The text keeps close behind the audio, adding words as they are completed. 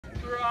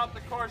throughout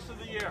the course of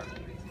the year.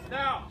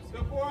 Now,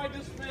 before I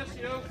dismiss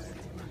you,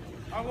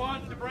 I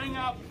want to bring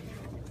up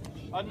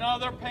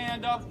another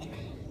panda,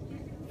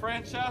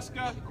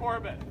 Francesca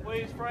Corbett.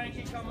 Please,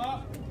 Frankie, come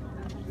up.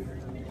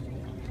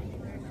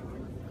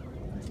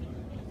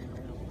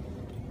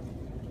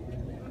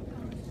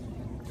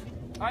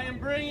 I am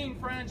bringing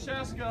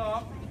Francesca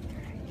up.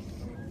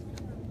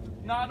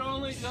 Not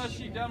only does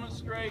she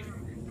demonstrate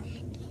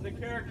the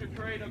character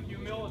trait of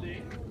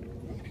humility,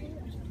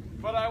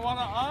 but I want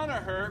to honor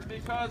her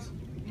because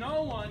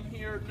no one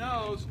here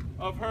knows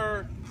of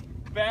her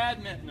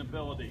badminton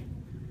ability.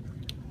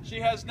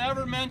 She has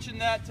never mentioned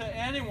that to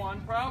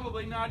anyone,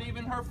 probably not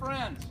even her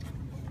friends.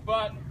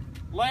 But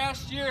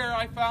last year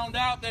I found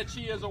out that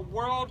she is a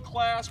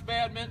world-class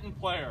badminton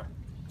player.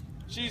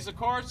 She's, of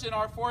course, in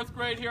our 4th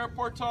grade here at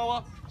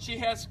Portola. She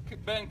has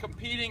been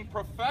competing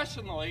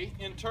professionally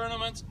in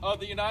tournaments of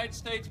the United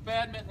States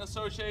Badminton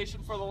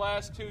Association for the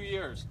last 2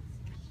 years.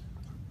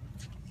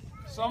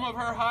 Some of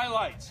her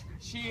highlights: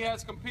 she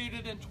has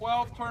competed in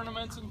 12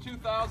 tournaments in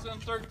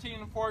 2013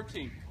 and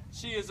 14.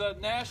 She is a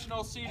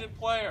national seeded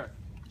player.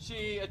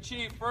 She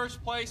achieved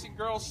first place in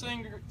girls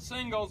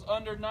singles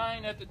under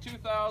 9 at the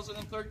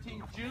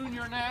 2013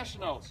 Junior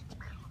Nationals.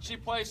 She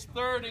placed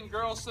 3rd in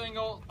girls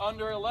single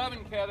under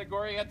 11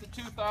 category at the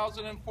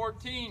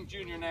 2014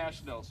 Junior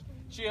Nationals.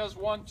 She has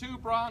won 2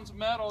 bronze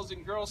medals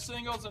in girls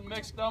singles and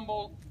mixed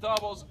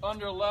doubles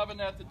under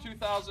 11 at the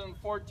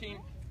 2014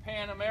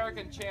 Pan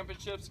American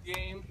Championships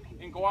game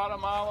in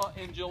Guatemala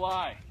in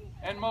July.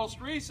 And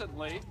most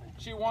recently,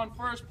 she won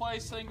first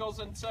place singles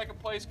and second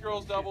place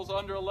girls doubles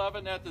under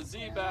 11 at the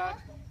ZBAC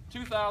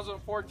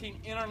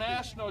 2014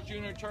 International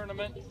Junior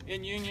Tournament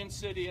in Union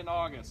City in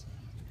August.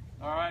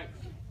 All right,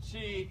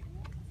 she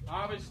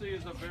obviously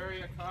is a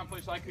very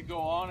accomplished, I could go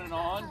on and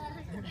on,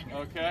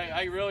 okay,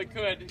 I really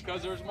could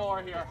because there's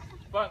more here.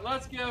 But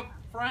let's give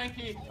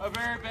Frankie a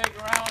very big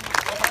round of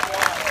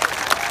applause.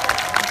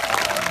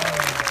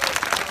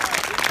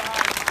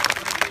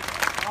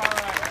 All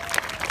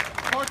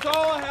right,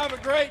 Portola, have a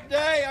great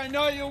day. I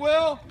know you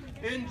will.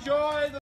 Enjoy the